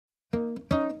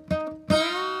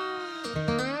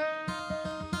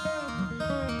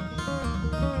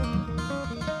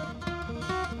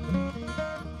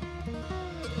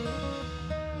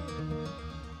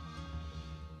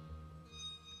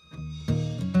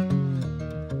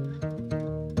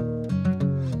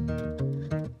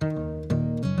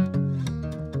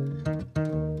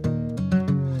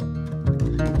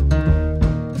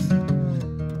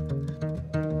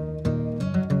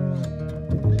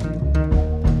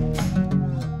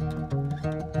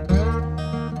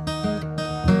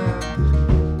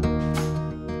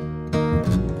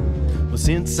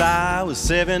Since I was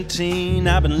 17,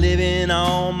 I've been living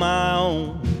on my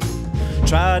own.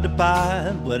 Tried to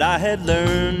find what I had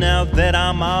learned now that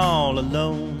I'm all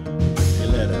alone. You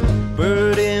let a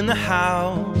bird in the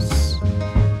house,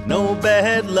 no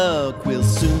bad luck will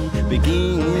soon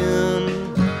begin.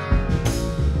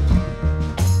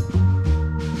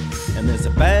 And there's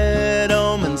a bad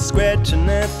omen scratching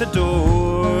at the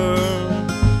door,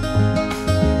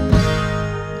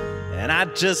 and I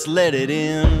just let it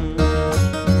in.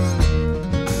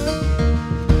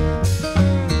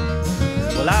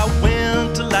 Well, I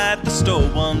went to light the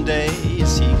stove one day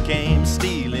as he came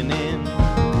stealing in.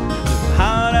 Flew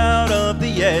hot out of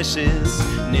the ashes,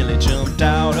 nearly jumped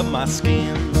out of my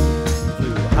skin.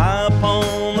 Flew high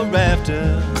upon the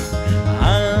rafter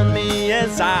behind me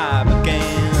as I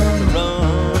began to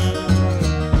run.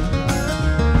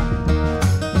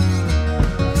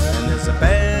 And there's a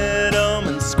bad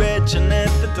omen scratching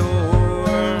at the door,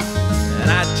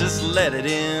 and I just let it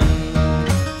in.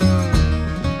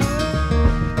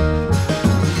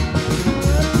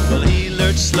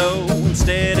 Slow and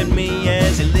stared at me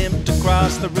as he limped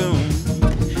across the room.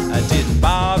 I didn't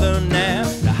bother now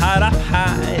to hide up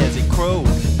high as he crowed,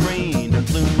 green and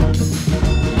blue.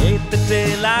 He ate the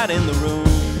daylight in the room,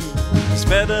 his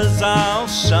feathers all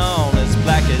shone as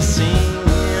black as sin.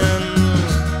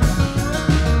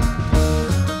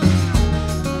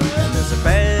 And there's a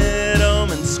bad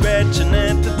omen scratching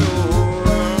at the door,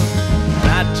 and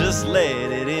I just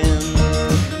let it in.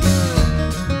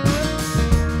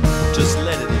 Just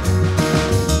let it in.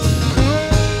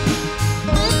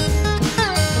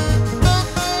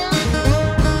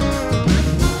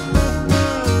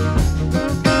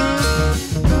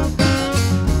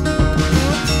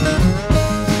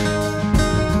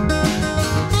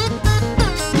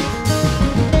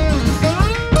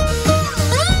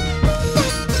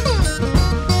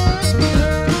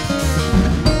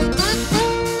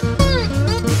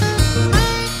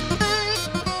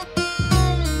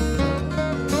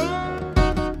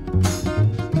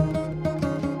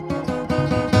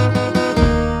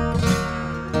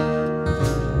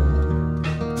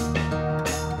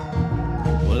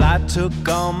 Took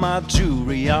all my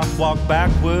jewelry off, walked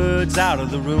backwards out of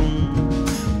the room.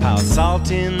 Piled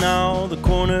salt in all the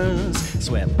corners,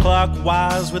 swept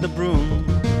clockwise with a broom.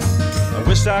 I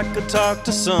wish I could talk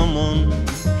to someone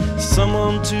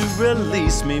to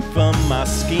release me from my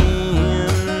skin.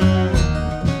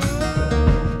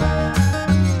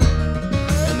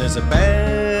 And there's a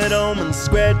bad omen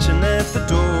scratching at the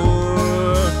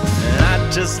door, and I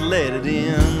just let it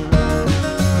in.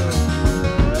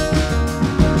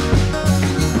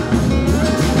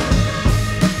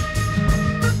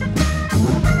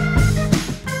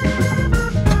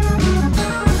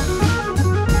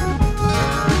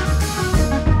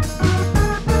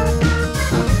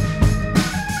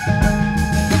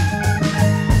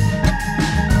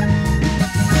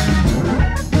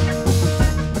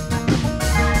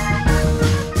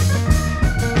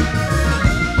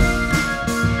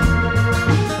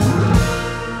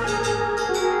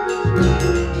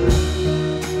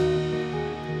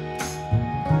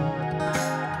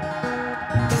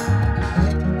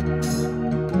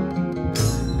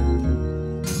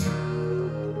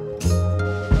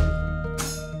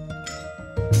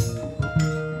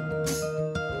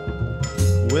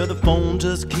 Well, the phone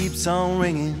just keeps on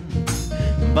ringing,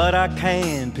 but I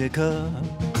can't pick up.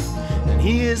 And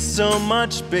he is so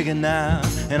much bigger now,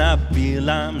 and I feel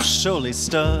I'm surely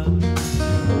stuck.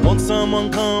 I want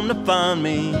someone come to find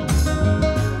me,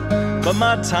 but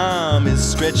my time is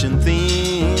stretching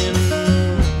thin.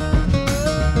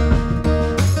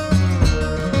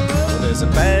 Well, there's a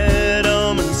bad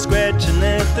omen scratching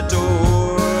at the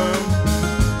door.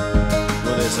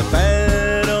 Well, there's a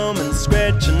bad omen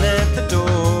scratching at the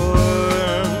door,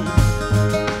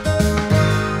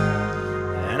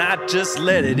 and I just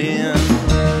let it in.